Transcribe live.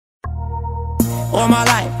all my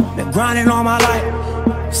life, been grinding all my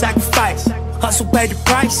life. Sacrifice, hustle paid the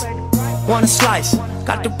price. Want a slice,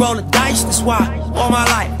 got to roll the dice. That's why all my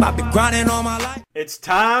life, I've been grinding all my life. It's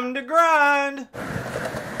time to grind.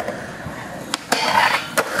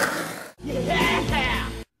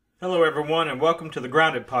 Hello everyone and welcome to the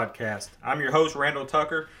Grounded Podcast. I'm your host Randall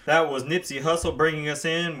Tucker. That was Nipsey Hussle bringing us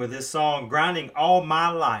in with his song Grinding All My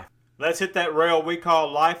Life. Let's hit that rail we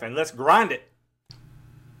call life and let's grind it.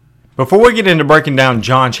 Before we get into breaking down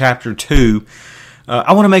John chapter 2,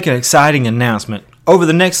 I want to make an exciting announcement. Over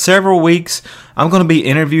the next several weeks, I'm going to be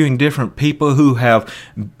interviewing different people who have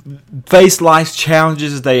faced life's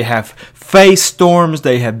challenges. They have faced storms.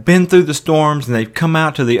 They have been through the storms, and they've come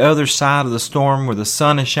out to the other side of the storm where the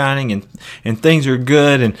sun is shining and things are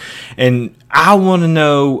good. And I want to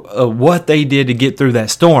know what they did to get through that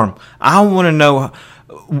storm. I want to know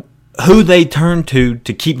who they turned to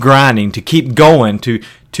keep grinding, to keep going, to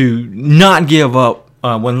not give up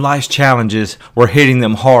when life's challenges were hitting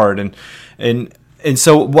them hard. And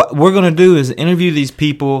so what we're going to do is interview these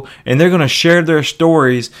people, and they're going to share their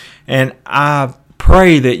stories, and I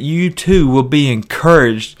pray that you too will be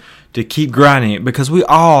encouraged to keep grinding it, because we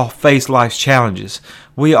all face life's challenges.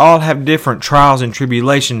 We all have different trials and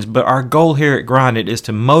tribulations, but our goal here at Grind It is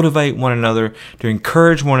to motivate one another, to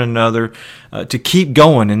encourage one another, to keep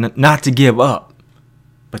going and not to give up,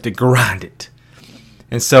 but to grind it.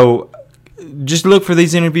 And so just look for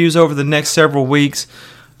these interviews over the next several weeks.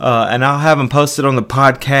 And I'll have them posted on the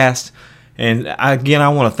podcast. And again, I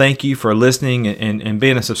want to thank you for listening and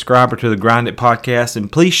being a subscriber to the Grind It podcast.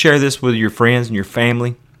 And please share this with your friends and your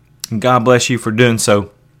family. And God bless you for doing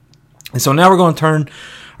so. And so now we're going to turn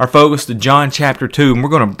our focus to John chapter 2. And we're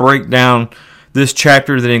going to break down this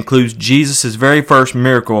chapter that includes Jesus' very first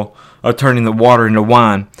miracle of turning the water into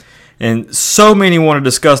wine. And so many want to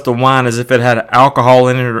discuss the wine as if it had alcohol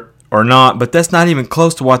in it or not. But that's not even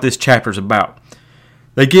close to what this chapter is about.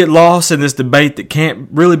 They get lost in this debate that can't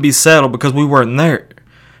really be settled because we weren't there.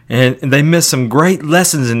 And they miss some great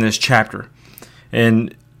lessons in this chapter.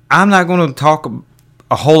 And I'm not going to talk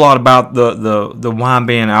a whole lot about the wine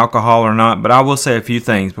being alcohol or not, but I will say a few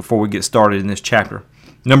things before we get started in this chapter.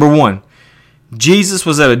 Number one, Jesus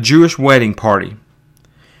was at a Jewish wedding party.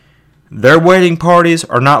 Their wedding parties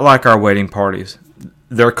are not like our wedding parties.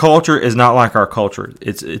 Their culture is not like our culture.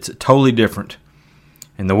 It's totally different.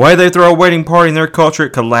 And the way they throw a wedding party in their culture,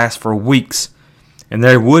 it could last for weeks. And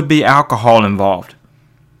there would be alcohol involved.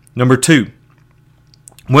 Number two,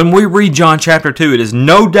 when we read John chapter 2, it is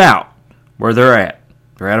no doubt where they're at.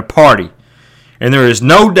 They're at a party. And there is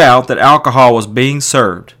no doubt that alcohol was being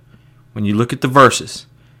served when you look at the verses.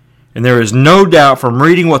 And there is no doubt from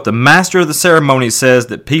reading what the master of the ceremony says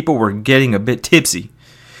that people were getting a bit tipsy.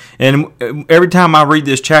 And every time I read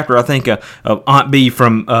this chapter, I think of Aunt Bee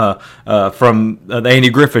from the Andy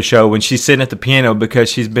Griffith Show when she's sitting at the piano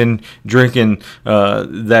because she's been drinking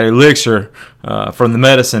that elixir from the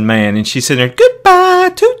medicine man, and she's sitting there, goodbye,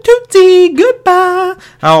 toot-toot-tea, goodbye.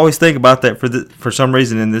 I always think about that for some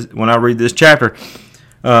reason when I read this chapter,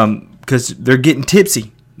 because they're getting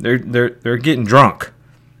tipsy, they're getting drunk.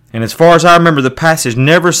 And as far as I remember, the passage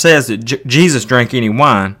never says that Jesus drank any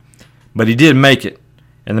wine, but he did make it.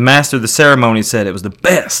 And the master of the ceremony said it was the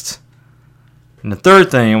best. And the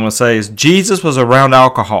third thing I want to say is Jesus was around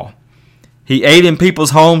alcohol. He ate in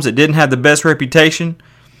people's homes that didn't have the best reputation.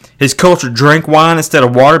 His culture drank wine instead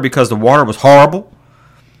of water because the water was horrible.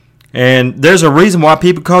 And there's a reason why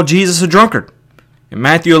people call Jesus a drunkard. In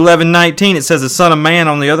Matthew 11:19, it says the Son of Man,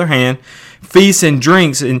 on the other hand, feasts and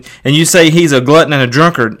drinks, and you say he's a glutton and a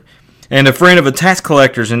drunkard and a friend of the tax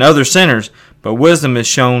collectors and other sinners. But wisdom is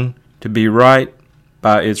shown to be right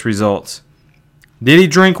by its results. Did he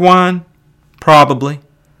drink wine? Probably.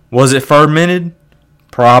 Was it fermented?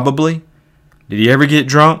 Probably. Did he ever get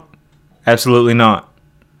drunk? Absolutely not.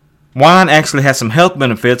 Wine actually has some health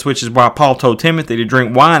benefits, which is why Paul told Timothy to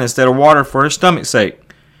drink wine instead of water for his stomach's sake.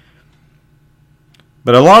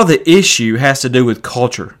 But a lot of the issue has to do with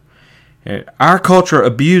culture. Our culture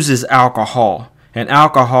abuses alcohol, and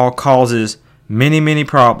alcohol causes many, many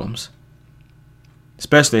problems,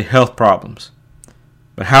 especially health problems.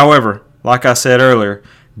 But however, like I said earlier,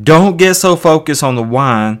 don't get so focused on the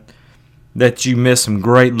wine that you miss some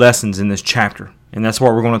great lessons in this chapter. And that's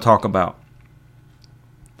what we're going to talk about.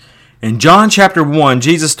 In John chapter 1,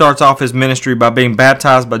 Jesus starts off his ministry by being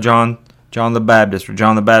baptized by John the Baptist, or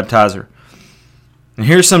John the Baptizer. And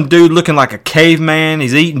here's some dude looking like a caveman.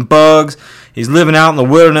 He's eating bugs. He's living out in the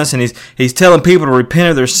wilderness, and he's telling people to repent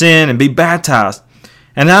of their sin and be baptized.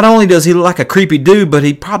 And not only does he look like a creepy dude, but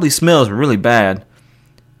he probably smells really bad.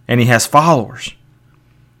 And he has followers.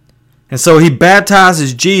 And so he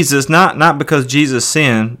baptizes Jesus, not because Jesus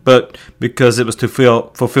sinned, but because it was to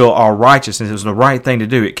fulfill all righteousness. It was the right thing to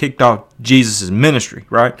do. It kicked off Jesus' ministry,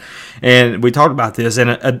 right? And we talked about this in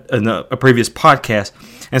a previous podcast.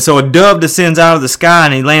 And so a dove descends out of the sky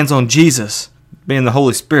and he lands on Jesus, being the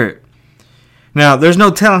Holy Spirit. Now, there's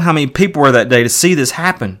no telling how many people were that day to see this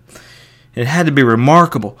happen. It had to be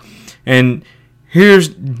remarkable. And here's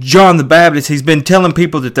John the Baptist. He's been telling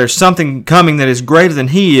people that there's something coming that is greater than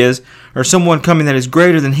he is, or someone coming that is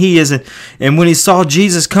greater than he is. And when he saw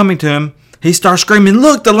Jesus coming to him, he starts screaming,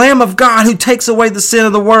 "Look, the Lamb of God who takes away the sin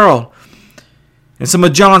of the world." And some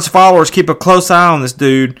of John's followers keep a close eye on this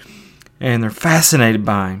dude, and they're fascinated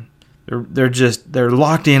by him. They're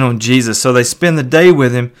locked in on Jesus. So they spend the day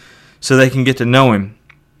with him so they can get to know him.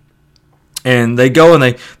 And they go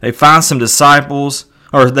and they find some disciples,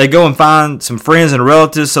 or they go and find some friends and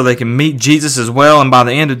relatives so they can meet Jesus as well. And by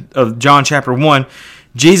the end of John chapter 1,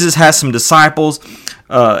 Jesus has some disciples,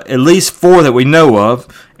 at least 4 that we know of: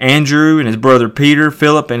 Andrew and his brother Peter,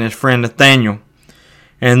 Philip, and his friend Nathaniel.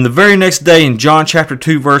 And the very next day in John chapter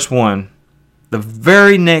 2, verse 1, the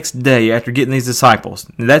very next day after getting these disciples,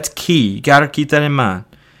 that's key, you got to keep that in mind.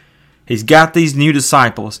 He's got these new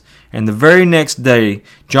disciples, and the very next day,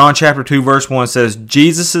 John chapter 2, verse 1 says,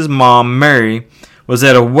 Jesus' mom, Mary, was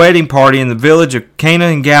at a wedding party in the village of Cana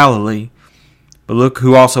in Galilee. But look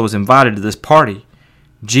who also was invited to this party: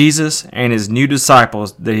 Jesus and his new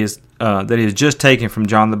disciples that he has just taken from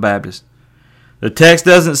John the Baptist. The text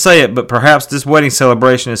doesn't say it, but perhaps this wedding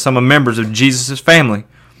celebration is some of members of Jesus' family.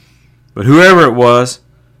 But whoever it was,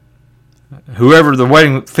 whoever the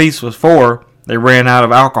wedding feast was for, they ran out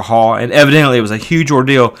of alcohol, and evidently it was a huge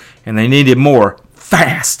ordeal, and they needed more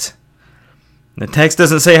fast. The text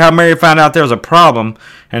doesn't say how Mary found out there was a problem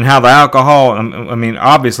and how the alcohol. I mean,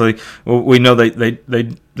 obviously, we know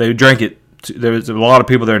they drank it. There was a lot of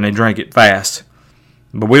people there, and they drank it fast.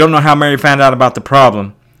 But we don't know how Mary found out about the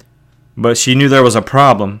problem. But she knew there was a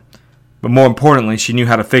problem. But more importantly, she knew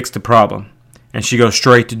how to fix the problem. And she goes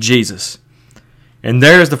straight to Jesus. And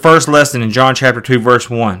there's the first lesson in John chapter 2, verse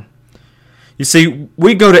 1. You see,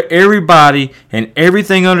 we go to everybody and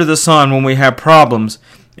everything under the sun when we have problems.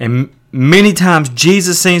 And many times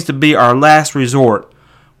Jesus seems to be our last resort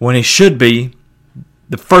when he should be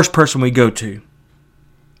the first person we go to.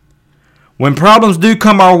 When problems do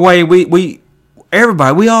come our way, we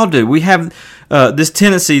all do. We have this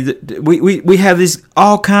tendency that we have these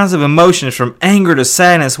all kinds of emotions, from anger to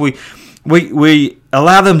sadness. We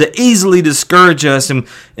allow them to easily discourage us, and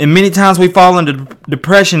many times we fall into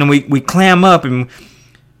depression and we clam up, and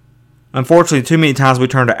unfortunately too many times we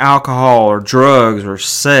turn to alcohol or drugs or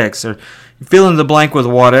sex or fill in the blank with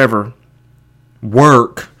whatever,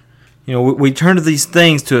 work. We turn to these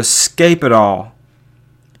things to escape it all.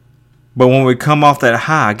 But when we come off that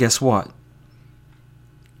high, guess what?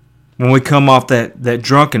 When we come off that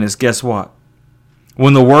drunkenness, guess what?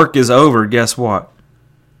 When the work is over, guess what?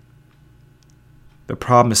 The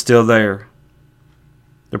problem is still there.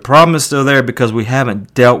 The problem is still there because we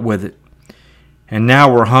haven't dealt with it. And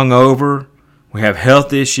now we're hungover. We have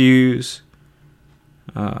health issues.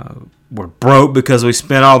 We're broke because we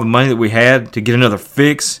spent all the money that we had to get another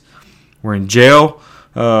fix. We're in jail.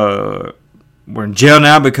 We're in jail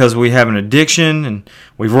now because we have an addiction, and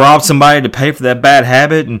we've robbed somebody to pay for that bad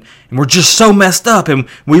habit, and we're just so messed up. And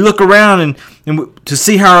we look around to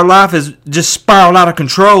see how our life has just spiraled out of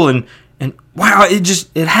control, and wow,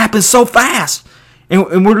 it happens so fast.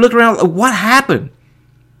 And we're looking around, what happened?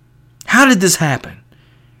 How did this happen?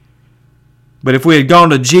 But if we had gone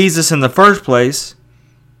to Jesus in the first place,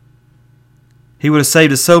 he would have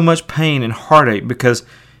saved us so much pain and heartache, because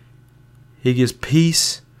he gives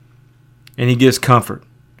peace and he gives comfort.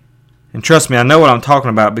 And trust me, I know what I'm talking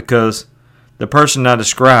about, because the person I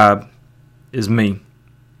describe is me.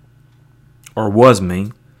 Or was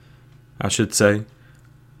me, I should say.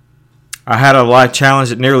 I had a life challenge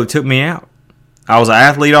that nearly took me out. I was an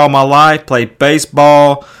athlete all my life, played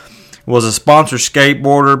baseball, was a sponsored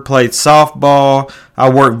skateboarder, played softball. I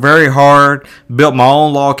worked very hard, built my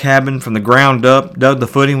own log cabin from the ground up, dug the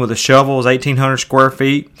footing with a shovel. It was 1,800 square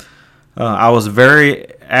feet. I was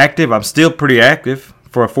very active. I'm still pretty active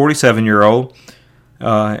for a 47-year-old.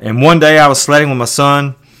 And one day I was sledding with my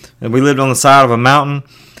son, and we lived on the side of a mountain.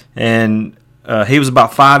 And he was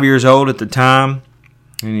about 5 years old at the time,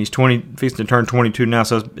 and he's fixing to turn 22 now.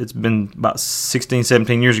 So it's been about 16,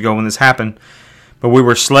 17 years ago when this happened. But we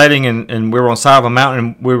were sledding, and we were on the side of a mountain,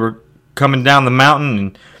 and we were coming down the mountain,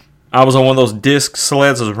 and I was on one of those disc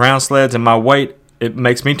sleds, those round sleds, and my weight, it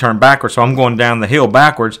makes me turn backwards, so I'm going down the hill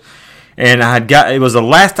backwards. And it was the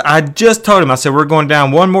last, I just told him, I said, we're going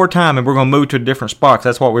down one more time and we're going to move to a different spot. 'Cause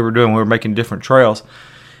that's what we were doing. We were making different trails.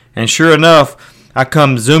 And sure enough, I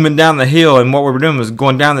come zooming down the hill, and what we were doing was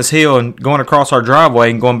going down this hill and going across our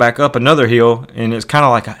driveway and going back up another hill, and it's kind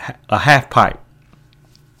of like a half pipe.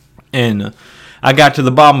 And I got to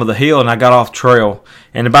the bottom of the hill, and I got off trail.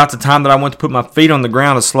 And about the time that I went to put my feet on the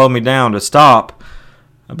ground to slow me down to stop,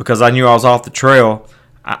 because I knew I was off the trail,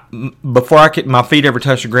 before my feet ever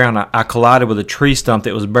touched the ground, I collided with a tree stump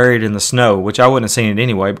that was buried in the snow, which I wouldn't have seen it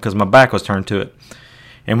anyway because my back was turned to it.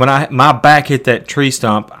 And when my back hit that tree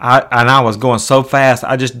stump, I was going so fast,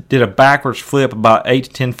 I just did a backwards flip about 8 to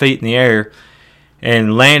 10 feet in the air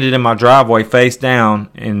and landed in my driveway face down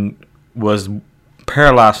and was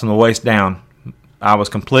paralyzed from the waist down. I was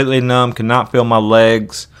completely numb, could not feel my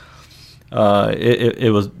legs.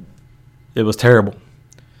 It was terrible.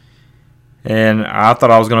 And I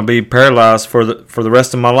thought I was going to be paralyzed for the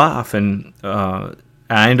rest of my life. And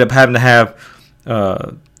I ended up having to have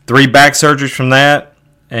 3 back surgeries from that.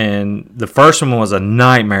 And the first one was a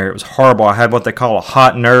nightmare. It was horrible. I had what they call a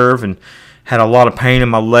hot nerve and had a lot of pain in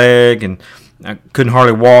my leg, and I couldn't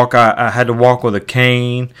hardly walk. I had to walk with a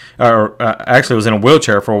cane, or actually was in a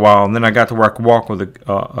wheelchair for a while, and then I got to where I could walk with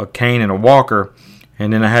a cane and a walker,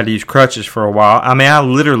 and then I had to use crutches for a while. I mean, I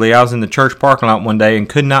was in the church parking lot one day and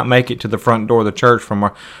could not make it to the front door of the church from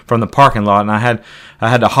the parking lot, and I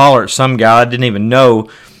had to holler at some guy I didn't even know,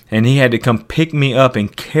 and he had to come pick me up and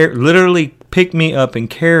literally pick me up and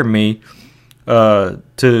carry me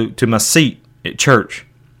to my seat at church.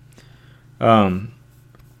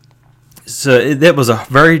 So that was a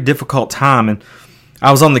very difficult time, and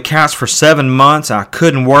I was on the couch for 7 months. I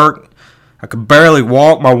couldn't work. I could barely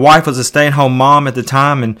walk. My wife was a stay-at-home mom at the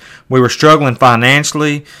time, and we were struggling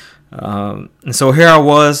financially. And so here I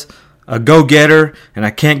was, a go-getter, and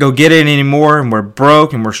I can't go get it anymore, and we're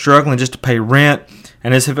broke, and we're struggling just to pay rent.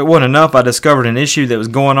 And as if it wasn't enough, I discovered an issue that was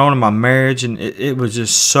going on in my marriage, and it was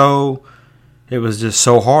just so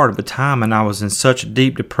hard at the time, and I was in such a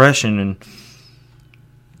deep depression. And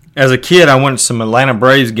as a kid, I went to some Atlanta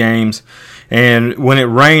Braves games, and when it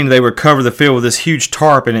rained, they would cover the field with this huge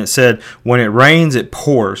tarp, and it said, "When it rains, it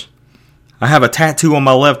pours." I have a tattoo on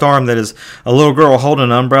my left arm that is a little girl holding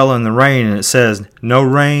an umbrella in the rain, and it says, "No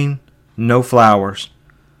rain, no flowers."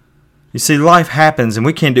 You see, life happens, and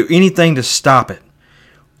we can't do anything to stop it.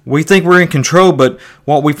 We think we're in control, but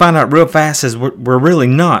what we find out real fast is we're really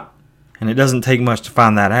not, and it doesn't take much to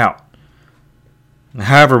find that out.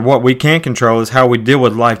 However, what we can control is how we deal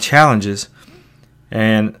with life challenges,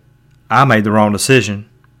 and I made the wrong decision.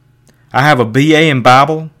 I have a BA in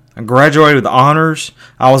Bible. I graduated with honors.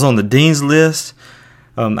 I was on the dean's list.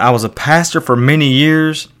 I was a pastor for many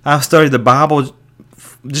years. I've studied the Bible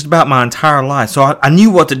just about my entire life, so I knew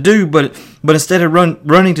what to do, but instead of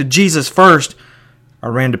running to Jesus first, I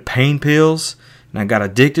ran to pain pills, and I got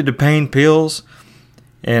addicted to pain pills,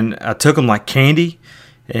 and I took them like candy,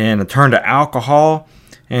 and I turned to alcohol.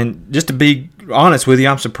 And just to be honest with you,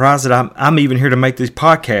 I'm surprised that I'm even here to make these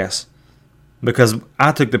podcasts, because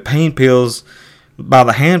I took the pain pills by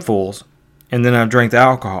the handfuls, and then I drank the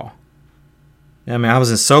alcohol. I mean, I was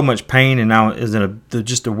in so much pain, and I was in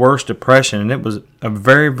just the worst depression, and it was a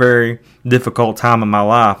very, very difficult time in my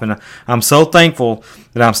life. And I'm so thankful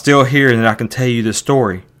that I'm still here and that I can tell you this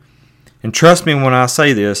story. And trust me when I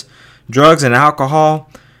say this, drugs and alcohol,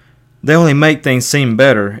 they only make things seem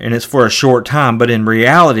better, and it's for a short time, but in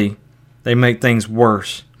reality, they make things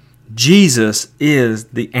worse. Jesus is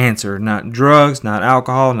the answer, not drugs, not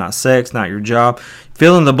alcohol, not sex, not your job.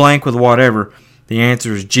 Fill in the blank with whatever. The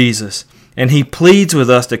answer is Jesus. And he pleads with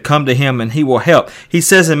us to come to him, and he will help. He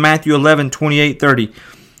says in Matthew 11:28-30,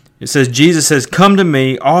 it says, Jesus says, "Come to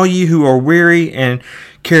me, all you who are weary and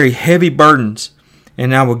carry heavy burdens,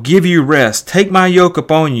 and I will give you rest. Take my yoke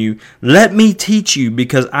upon you. Let me teach you,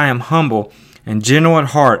 because I am humble and gentle at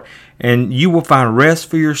heart, and you will find rest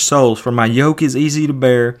for your souls. For my yoke is easy to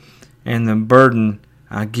bear, and the burden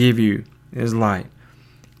I give you is light."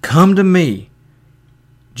 Come to me,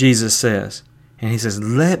 Jesus says. And he says,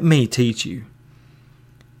 let me teach you.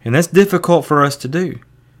 And that's difficult for us to do,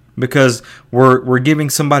 because we're giving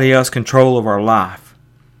somebody else control of our life,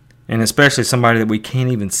 and especially somebody that we can't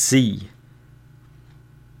even see.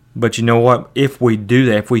 But you know what? If we do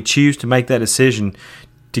that, if we choose to make that decision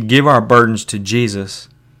to give our burdens to Jesus,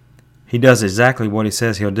 he does exactly what he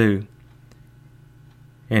says he'll do.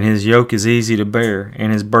 And his yoke is easy to bear,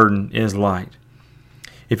 and his burden is light.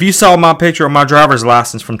 If you saw my picture on my driver's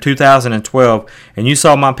license from 2012, and you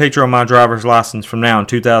saw my picture on my driver's license from now in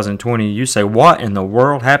 2020, you say, what in the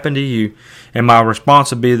world happened to you? And my response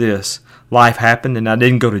would be this: life happened, and I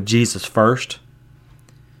didn't go to Jesus first.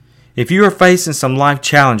 If you are facing some life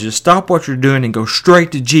challenges, stop what you're doing and go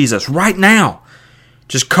straight to Jesus right now.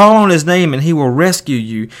 Just call on His name and He will rescue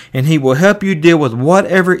you, and He will help you deal with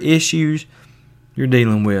whatever issues you're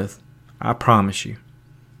dealing with. I promise you.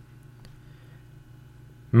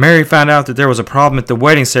 Mary found out that there was a problem at the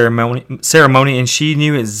wedding ceremony, and she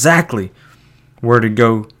knew exactly where to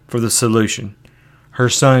go for the solution. Her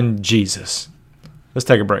son, Jesus. Let's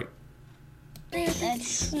take a break.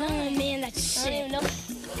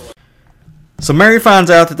 So Mary finds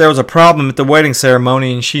out that there was a problem at the wedding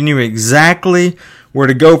ceremony, and she knew exactly where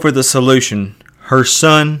to go for the solution. Her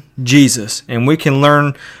son, Jesus. And we can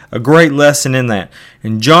learn a great lesson in that.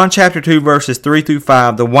 In John chapter 2, verses 3 through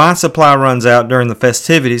 5, the wine supply runs out during the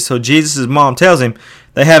festivities, so Jesus' mom tells him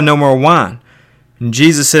they have no more wine. And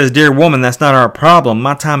Jesus says, "Dear woman, that's not our problem.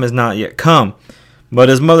 My time has not yet come." But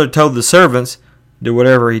his mother told the servants, "Do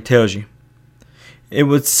whatever he tells you." It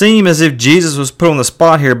would seem as if Jesus was put on the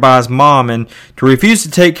spot here by his mom, and to refuse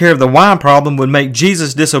to take care of the wine problem would make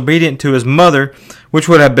Jesus disobedient to his mother, which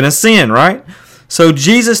would have been a sin, right? So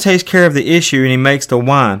Jesus takes care of the issue and he makes the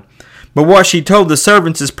wine. But what she told the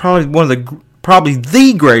servants is probably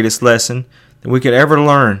the greatest lesson that we could ever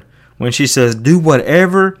learn, when she says, "Do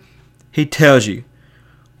whatever he tells you."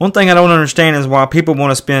 One thing I don't understand is why people want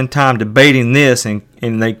to spend time debating this and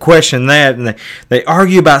they question that, and they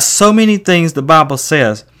argue about so many things the Bible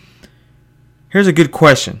says. Here's a good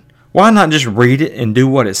question. Why not just read it and do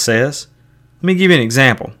what it says? Let me give you an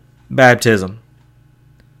example. Baptism.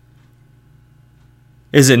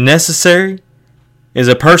 Is it necessary? Is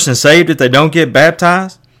a person saved if they don't get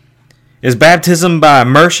baptized? Is baptism by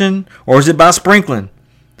immersion or is it by sprinkling?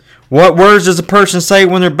 What words does a person say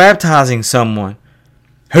when they're baptizing someone?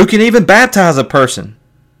 Who can even baptize a person?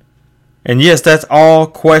 And yes, that's all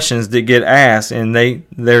questions that get asked, and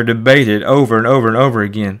they're debated over and over and over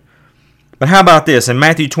again. But how about this? In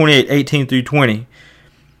Matthew 28:18 through 20,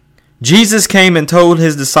 Jesus came and told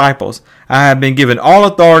his disciples, "I have been given all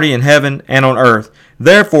authority in teheaven and on earth.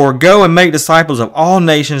 Therefore, go and make disciples of all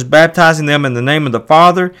nations, baptizing them in the name of the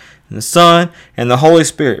Father, and the Son, and the Holy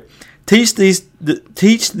Spirit. Teach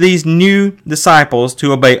these new disciples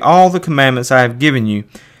to obey all the commandments I have given you.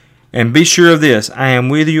 And be sure of this, I am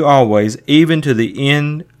with you always, even to the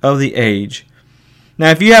end of the age." Now,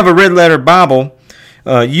 if you have a red letter Bible,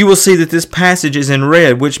 you will see that this passage is in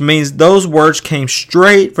red, which means those words came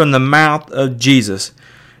straight from the mouth of Jesus.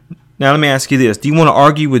 Now, let me ask you this. Do you want to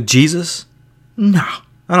argue with Jesus? No,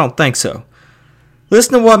 I don't think so.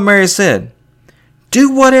 Listen to what Mary said. Do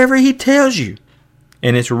whatever he tells you.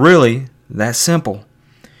 And it's really that simple.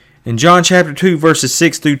 In John chapter 2, verses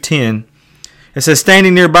 6 through 10, it says,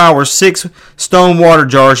 "Standing nearby were 6 stone water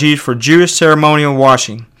jars used for Jewish ceremonial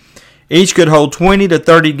washing. Each could hold 20 to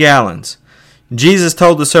 30 gallons. Jesus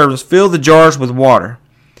told the servants, 'Fill the jars with water.'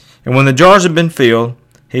 And when the jars had been filled,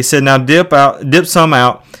 he said, 'Now dip some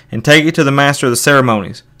out and take it to the master of the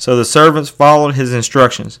ceremonies.' So the servants followed his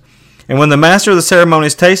instructions. And when the master of the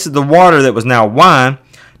ceremonies tasted the water that was now wine,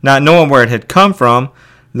 not knowing where it had come from,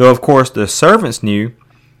 though of course the servants knew,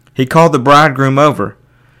 he called the bridegroom over.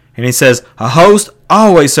 And he says, 'A host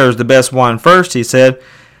always serves the best wine first,' he said.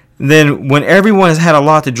 Then when everyone has had a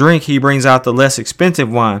lot to drink, he brings out the less expensive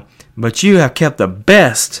wine. But you have kept the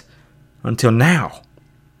best until now.'"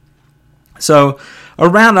 So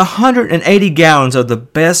around 180 gallons of the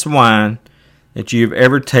best wine that you've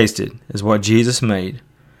ever tasted is what Jesus made.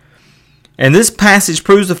 And this passage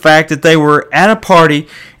proves the fact that they were at a party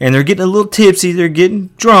and they're getting a little tipsy, they're getting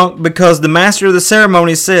drunk, because the master of the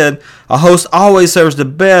ceremony said a host always serves the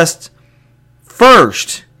best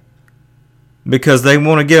first, because they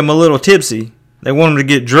want to get them a little tipsy. They want them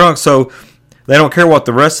to get drunk, so they don't care what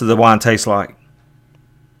the rest of the wine tastes like.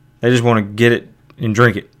 They just want to get it and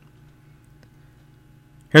drink it.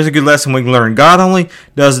 Here's a good lesson we can learn. God only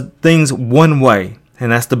does things one way,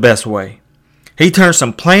 and that's the best way. He turns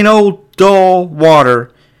some plain old dull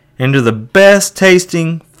water into the best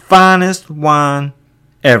tasting, finest wine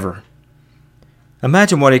ever.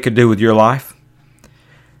 Imagine what he could do with your life.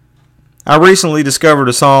 I recently discovered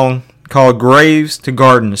a song called "Graves to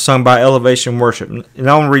Gardens," sung by Elevation Worship. And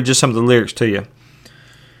I want to read just some of the lyrics to you.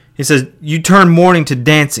 He says, "You turn mourning to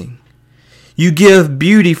dancing. You give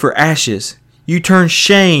beauty for ashes. You turn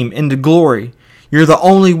shame into glory. You're the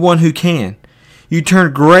only one who can. You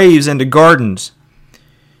turn graves into gardens.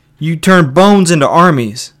 You turn bones into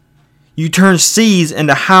armies. You turn seas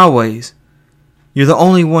into highways. You're the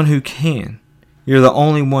only one who can. You're the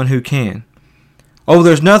only one who can. Oh,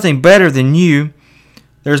 there's nothing better than you.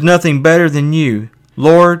 There's nothing better than you.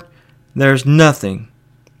 Lord, there's nothing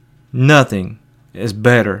is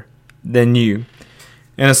better than you."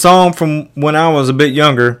 And a song from when I was a bit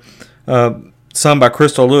younger, sung by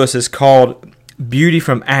Crystal Lewis is called Beauty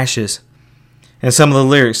from Ashes. And some of the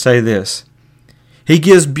lyrics say this: He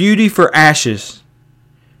gives beauty for ashes,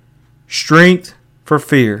 strength for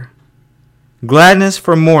fear, gladness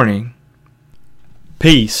for mourning,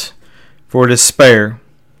 peace for despair.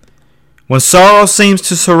 When sorrow seems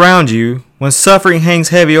to surround you, when suffering hangs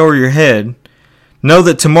heavy over your head, know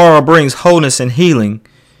that tomorrow brings wholeness and healing.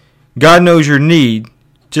 God knows your need.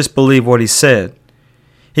 Just believe what He said.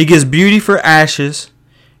 He gives beauty for ashes,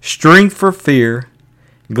 strength for fear,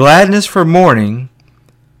 gladness for mourning,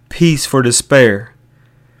 peace for despair.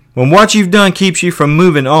 When what you've done keeps you from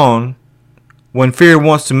moving on, when fear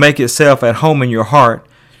wants to make itself at home in your heart,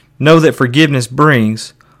 know that forgiveness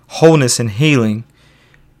brings wholeness and healing.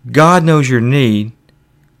 God knows your need.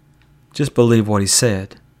 Just believe what He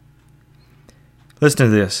said. Listen to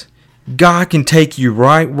this. God can take you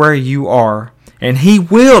right where you are, and He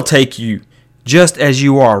will take you just as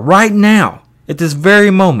you are right now, at this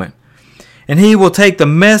very moment. And He will take the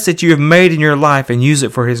mess that you have made in your life and use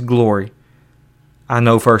it for His glory. I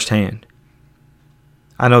know firsthand.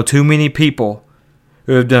 I know too many people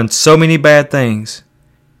who have done so many bad things,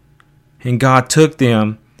 and God took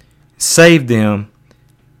them, saved them,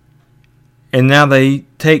 and now they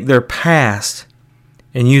take their past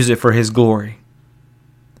and use it for His glory.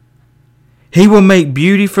 He will make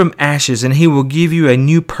beauty from ashes, and He will give you a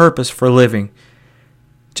new purpose for living.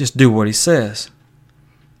 Just do what He says.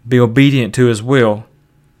 Be obedient to His will.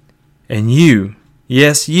 And you,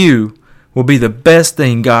 yes, you, will be the best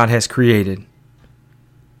thing God has created.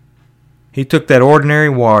 He took that ordinary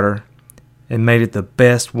water and made it the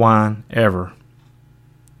best wine ever.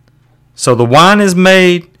 So the wine is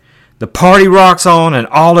made, the party rocks on, and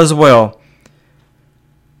all is well.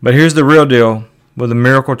 But here's the real deal with the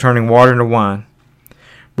miracle turning water into wine.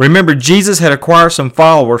 Remember, Jesus had acquired some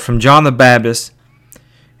followers from John the Baptist,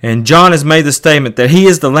 and John has made the statement that He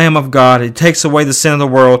is the Lamb of God. He takes away the sin of the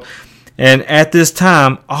world. And at this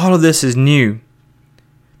time, all of this is new.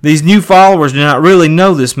 These new followers do not really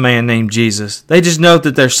know this man named Jesus. They just know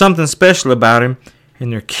that there's something special about Him,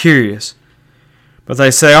 and they're curious. But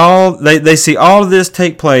they see all of this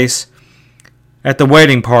take place at the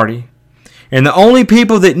wedding party. And the only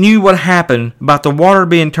people that knew what happened about the water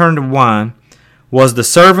being turned to wine was the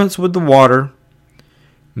servants with the water,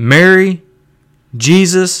 Mary,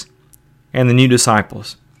 Jesus, and the new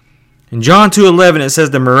disciples. In John 2:11 it says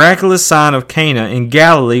the miraculous sign of Cana in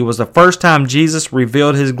Galilee was the first time Jesus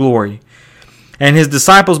revealed His glory, and His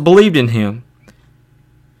disciples believed in Him.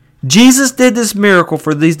 Jesus did this miracle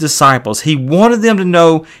for these disciples. He wanted them to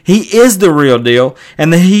know He is the real deal,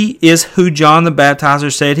 and that He is who John the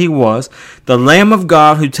Baptizer said He was, the Lamb of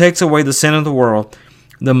God who takes away the sin of the world,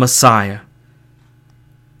 the Messiah.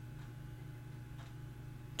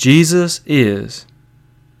 Jesus is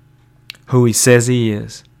who He says He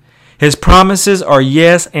is. His promises are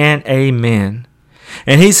yes and amen.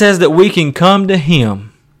 And He says that we can come to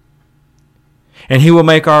Him, and He will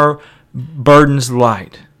make our burdens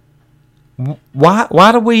light.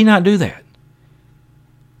 Why do we not do that?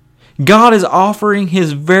 God is offering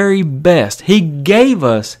His very best. He gave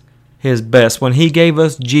us His best when He gave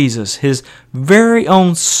us Jesus, His very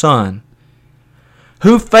own Son,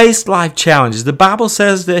 who faced life challenges. The Bible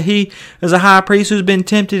says that He is a high priest who's been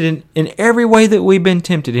tempted in every way that we've been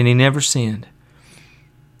tempted, and He never sinned.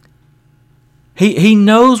 He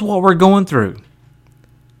knows what we're going through.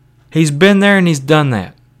 He's been there and He's done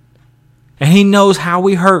that. And He knows how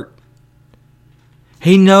we hurt.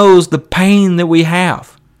 He knows the pain that we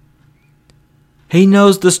have. He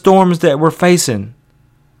knows the storms that we're facing.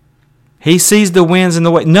 He sees the winds and the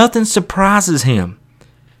waves. Nothing surprises Him.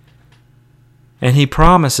 And He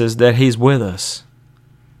promises that He's with us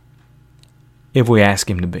if we ask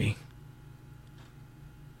Him to be.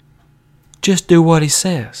 Just do what He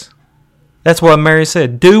says. That's what Mary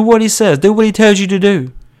said. Do what He says. Do what He tells you to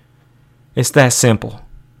do. It's that simple.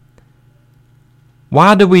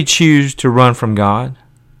 Why do we choose to run from God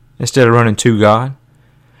instead of running to God?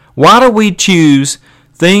 Why do we choose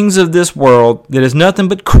things of this world that is nothing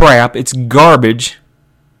but crap? It's garbage.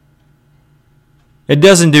 It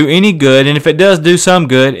doesn't do any good, and if it does do some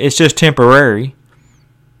good, it's just temporary.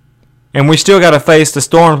 And we still got to face the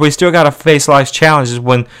storms. We still got to face life's challenges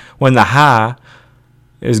when the high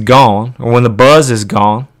is gone, or when the buzz is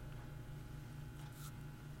gone,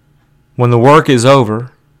 when the work is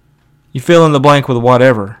over. You fill in the blank with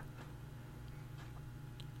whatever.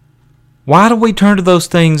 Why do we turn to those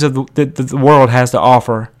things that the world has to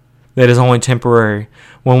offer that is only temporary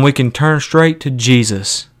when we can turn straight to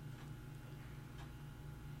Jesus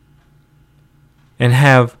and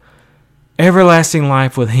have everlasting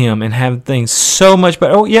life with Him and have things so much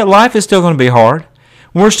better. Oh, yeah, life is still going to be hard.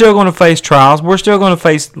 We're still going to face trials. We're still going to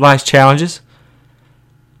face life's challenges.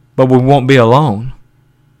 But we won't be alone.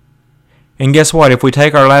 And guess what? If we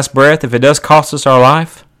take our last breath, if it does cost us our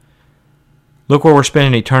life, look where we're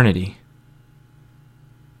spending eternity.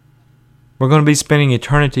 We're going to be spending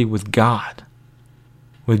eternity with God,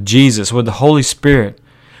 with Jesus, with the Holy Spirit,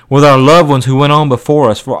 with our loved ones who went on before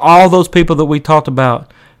us, for all those people that we talked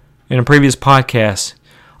about in a previous podcast,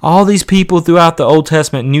 all these people throughout the Old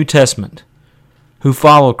Testament and New Testament who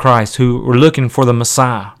followed Christ, who were looking for the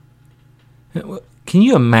Messiah. Can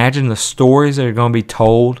you imagine the stories that are going to be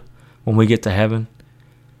told when we get to heaven?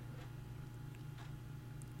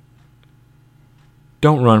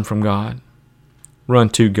 Don't run from God. Run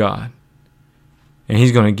to God. And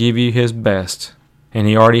He's going to give you His best. And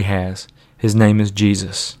He already has. His name is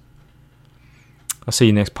Jesus. I'll see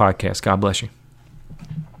you next podcast. God bless you.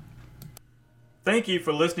 Thank you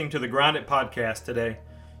for listening to the Grind It Podcast today.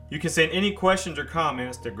 You can send any questions or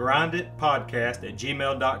comments to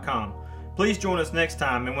grinditpodcast@gmail.com. Please join us next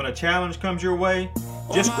time, and when a challenge comes your way,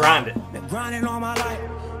 just grind it. Been grinding all my life,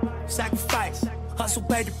 sacrifice, hustle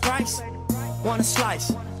paid the price, want a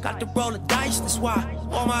slice, got to roll the dice, that's why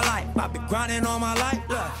all my life, I've been grinding all my life,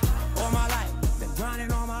 look.